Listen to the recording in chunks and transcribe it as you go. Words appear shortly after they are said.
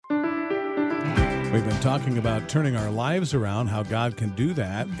We've been talking about turning our lives around, how God can do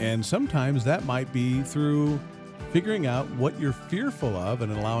that, and sometimes that might be through figuring out what you're fearful of and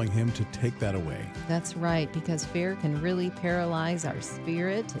allowing Him to take that away. That's right, because fear can really paralyze our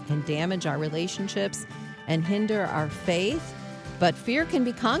spirit. It can damage our relationships and hinder our faith. But fear can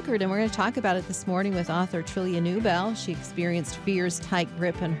be conquered, and we're going to talk about it this morning with author Trillia Newbell. She experienced fear's tight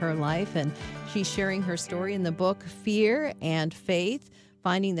grip in her life, and she's sharing her story in the book Fear and Faith,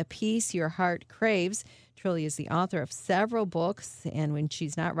 Finding the Peace Your Heart Craves. Trillia is the author of several books, and when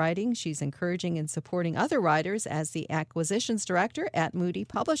she's not writing, she's encouraging and supporting other writers as the acquisitions director at Moody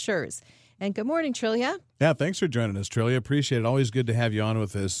Publishers. And good morning, Trillia. Yeah, thanks for joining us, Trillia. Appreciate it. Always good to have you on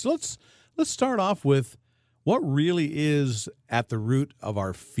with us. So let's start off with what really is at the root of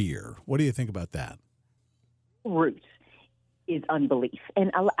our fear. What do you think about that? Root is unbelief,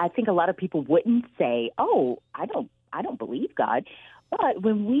 and I think a lot of people wouldn't say, "Oh, I don't believe God," but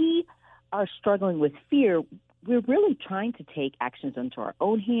when we are struggling with fear, we're really trying to take actions into our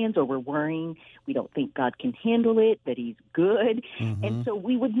own hands, or we're worrying we don't think God can handle it, that He's good. Mm-hmm. And so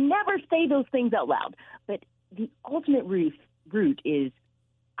we would never say those things out loud. But the ultimate root is,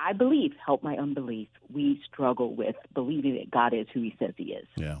 I believe, help my unbelief. We struggle with believing that God is who He says He is.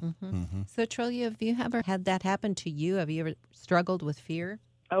 Yeah. Mm-hmm. Mm-hmm. So, Trillia, have you ever had that happen to you? Have you ever struggled with fear?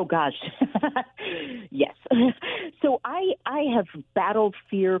 Oh, gosh. Yes. So I have battled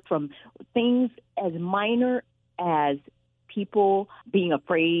fear from things as minor as people being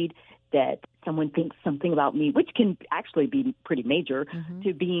afraid that someone thinks something about me, which can actually be pretty major,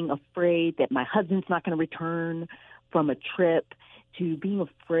 to being afraid that my husband's not going to return from a trip, to being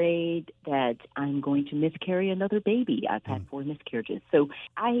afraid that I'm going to miscarry another baby. I've had 4 miscarriages. So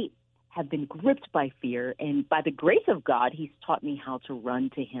I have been gripped by fear, and by the grace of God, He's taught me how to run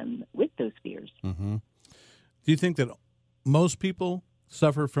to Him with those fears. Mm-hmm. Do you think that most people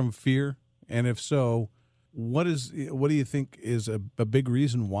suffer from fear? And if so, what do you think is a big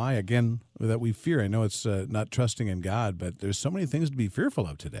reason why, again, that we fear? I know it's not trusting in God, but there's so many things to be fearful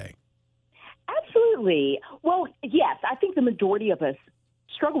of today. Absolutely. Well, yes, I think the majority of us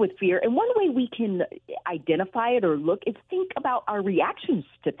struggle with fear. And one way we can identify it or look is think about our reactions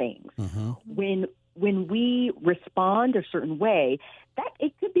to things. Mm-hmm. When we respond a certain way, that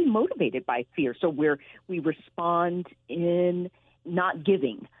it could be motivated by fear. So we respond in not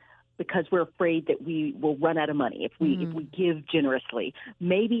giving because we're afraid that we will run out of money if we give generously.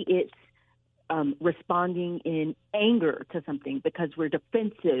 Maybe it's responding in anger to something because we're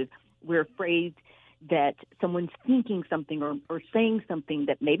defensive. We're afraid that someone's thinking something or saying something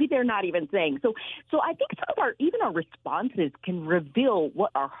that maybe they're not even saying. So I think some of our responses can reveal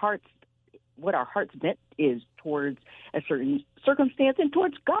what our heart's bent is towards a certain circumstance and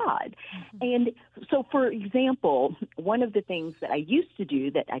towards God. Mm-hmm. And so, for example, one of the things that I used to do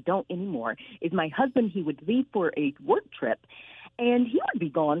that I don't anymore is my husband, he would leave for a work trip, and he would be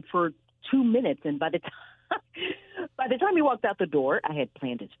gone for 2 minutes, and by the time he walked out the door, I had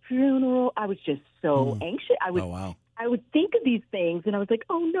planned his funeral. I was just so anxious. I would think of these things, and I was like,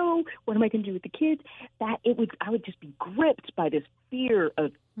 "Oh no, what am I going to do with the kids?" I would just be gripped by this fear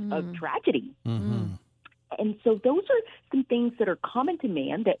of tragedy. Mm-hmm. And so those are some things that are common to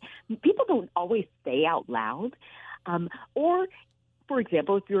man that people don't always say out loud. Or, for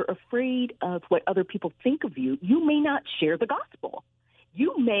example, if you're afraid of what other people think of you, you may not share the gospel.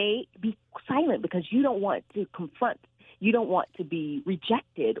 You may be silent because you don't want to confront. You don't want to be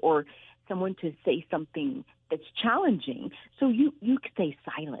rejected or someone to say something that's challenging. So you stay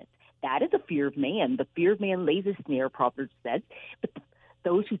silent. That is a fear of man. The fear of man lays a snare, Proverbs says, but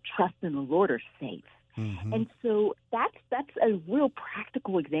those who trust in the Lord are safe. Mm-hmm. And so that's a real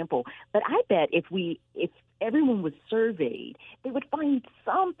practical example. But I bet if everyone was surveyed, they would find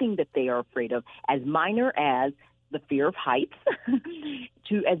something that they are afraid of, as minor as the fear of heights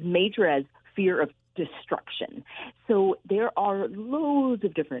to as major as fear of destruction. So there are loads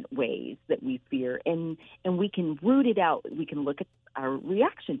of different ways that we fear, and we can root it out. We can look at our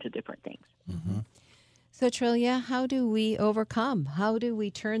reaction to different things. Mm-hmm. So, Trillia, how do we overcome? How do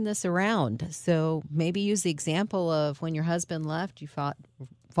we turn this around? So maybe use the example of when your husband left, you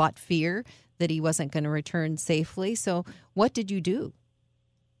fought fear that he wasn't going to return safely. So what did you do?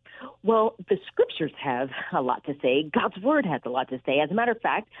 Well, the scriptures have a lot to say. God's word has a lot to say. As a matter of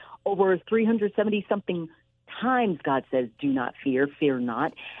fact, over 370-something times God says, do not fear, fear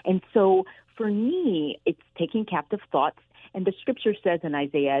not. And so for me, it's taking captive thoughts. And the scripture says in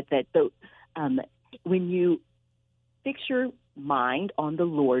Isaiah that when you fix your mind on the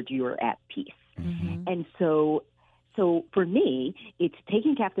Lord, you are at peace. Mm-hmm. And so for me, it's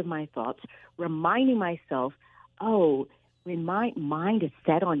taking captive my thoughts, reminding myself, when my mind is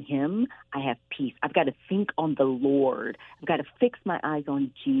set on him, I have peace. I've got to think on the Lord. I've got to fix my eyes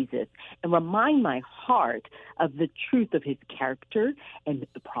on Jesus and remind my heart of the truth of his character and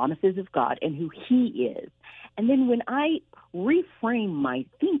the promises of God and who he is. And then when I reframe my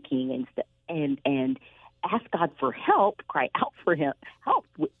thinking and ask God for help, cry out for help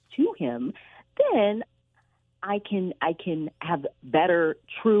to him, then I can have better,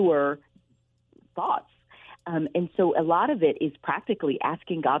 truer thoughts. And so a lot of it is practically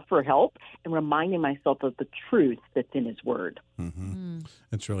asking God for help and reminding myself of the truth that's in his word. Mm-hmm.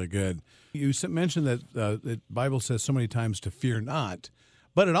 That's really good. You mentioned that the Bible says so many times to fear not,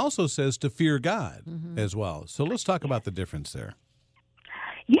 but it also says to fear God as well. So let's talk about the difference there.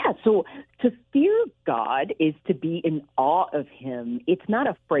 Yeah, so to fear God is to be in awe of him. It's not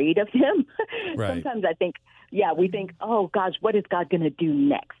afraid of him. Right. Sometimes I think, we think, oh gosh, what is God going to do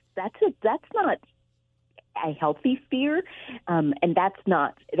next? That's not a healthy fear, and that's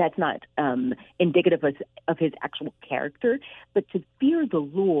not indicative of his actual character. But to fear the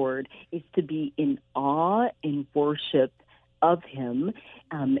Lord is to be in awe and worship of him.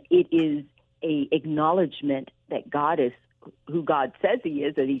 It is a acknowledgement that God is who God says he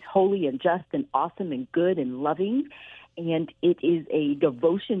is, that he's holy and just and awesome and good and loving. And it is a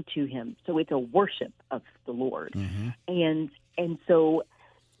devotion to him. So it's a worship of the Lord. And so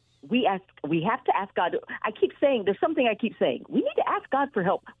we have to ask God. I keep saying, there's something I keep saying. We need to ask God for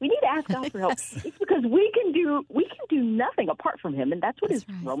help. We need to ask God for help. It's because we can do nothing apart from him. And that's what his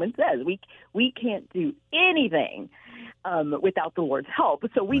Romans says. We can't do anything without the Lord's help.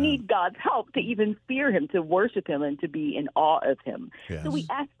 So we need God's help to even fear him, to worship him, and to be in awe of him. Yes. So we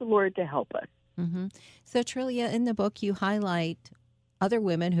ask the Lord to help us. So, Trillia, in the book, you highlight other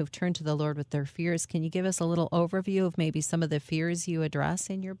women who've turned to the Lord with their fears. Can you give us a little overview of maybe some of the fears you address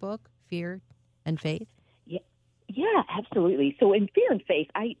in your book, Fear and Faith? Yeah, absolutely. So in Fear and Faith,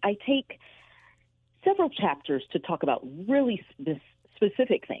 I take several chapters to talk about really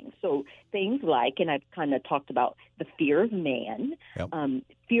specific things. So things like, and I've kind of talked about the fear of man,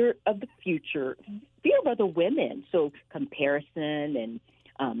 fear of the future, fear of other women, so comparison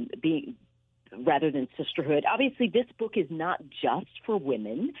and being rather than sisterhood. Obviously, this book is not just for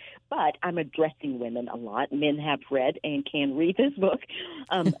women, but I'm addressing women a lot. Men have read and can read this book.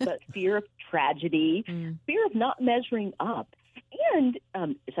 But fear of tragedy, fear of not measuring up, and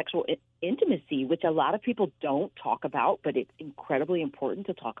sexual intimacy, which a lot of people don't talk about, but it's incredibly important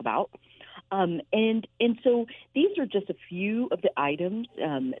to talk about. And so these are just a few of the items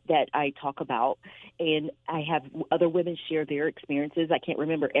that I talk about, and I have other women share their experiences. I can't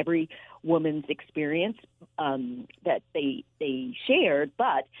remember every woman's experience that they shared,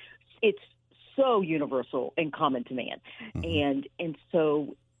 but it's so universal and common to man. And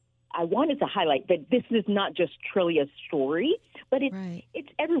so I wanted to highlight that this is not just Trillia's story, but it's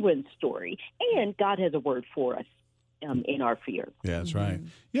everyone's story, and God has a word for us in our fear. Yeah, that's right.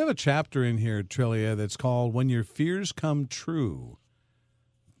 You have a chapter in here, Trillia, that's called When Your Fears Come True.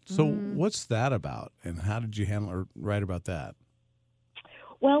 So what's that about, and how did you handle or write about that?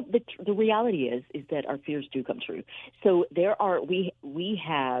 Well, the reality is that our fears do come true. So we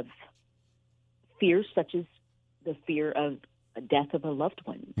have fears such as the fear of death of a loved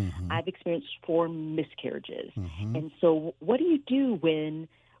one. I've experienced 4 miscarriages. And so what do you do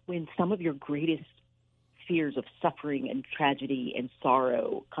when some of your greatest fears of suffering and tragedy and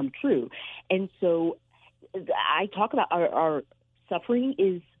sorrow come true? And so I talk about our suffering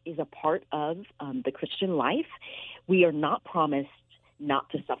is a part of the Christian life. We are not promised not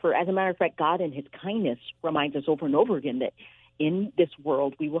to suffer. As a matter of fact, God in his kindness reminds us over and over again that in this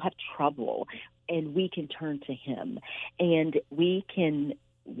world we will have trouble, and we can turn to him, and we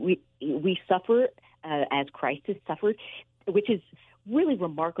suffer as Christ has suffered, which is really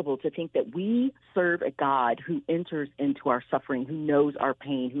remarkable to think that we serve a God who enters into our suffering, who knows our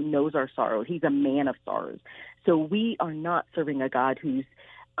pain, who knows our sorrow. He's a man of sorrows. So we are not serving a God who's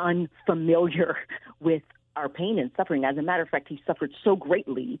unfamiliar with our pain and suffering. As a matter of fact, he suffered so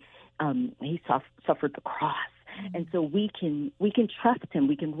greatly. He suffered the cross. And so we can trust him.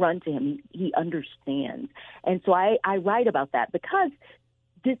 We can run to him. He understands. And so I write about that because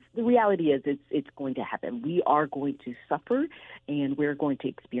the reality is it's going to happen. We are going to suffer, and we're going to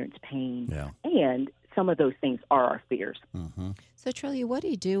experience pain. Yeah. And some of those things are our fears. So, Trillia, what do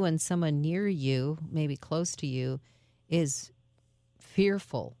you do when someone near you, maybe close to you, is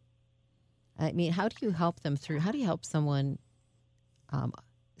fearful? I mean, how do you help them through? How do you help someone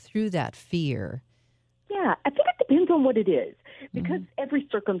through that fear? Yeah, I think it depends on what it is, because every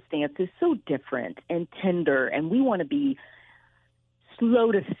circumstance is so different and tender, and we want to be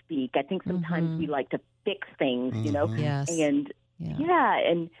slow to speak. I think sometimes we like to fix things, you know? Yes. And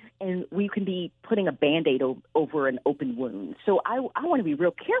and we can be putting a Band-Aid over an open wound. So I want to be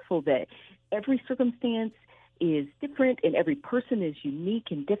real careful that every circumstance is different and every person is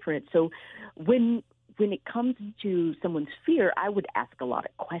unique and different. So when it comes to someone's fear, I would ask a lot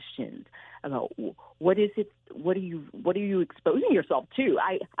of questions about what is it, what are you exposing yourself to?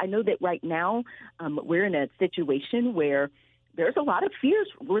 I know that right now we're in a situation where there's a lot of fears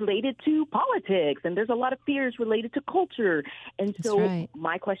related to politics, and there's a lot of fears related to culture. And so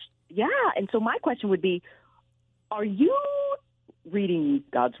my question would be, are you reading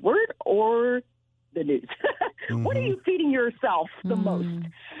God's word or the news? What are you feeding yourself the most?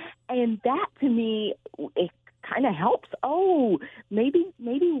 And that, to me, it kind of helps. Oh, maybe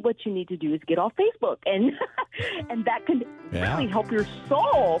what you need to do is get off Facebook, and and that can really help your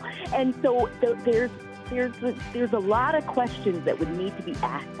soul. And so there's a lot of questions that would need to be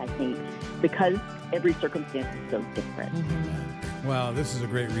asked, I think, because every circumstance is so different. Well, this is a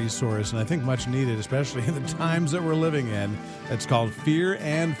great resource, and I think much needed, especially in the times that we're living in. It's called Fear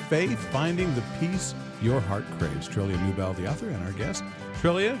and Faith, Finding the Peace Your Heart Craves. Trillia Newbell, the author, and our guest.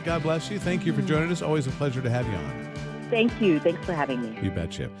 Trillia, God bless you. Thank you for joining us. Always a pleasure to have you on. Thank you. Thanks for having me. You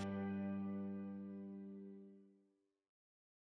betcha.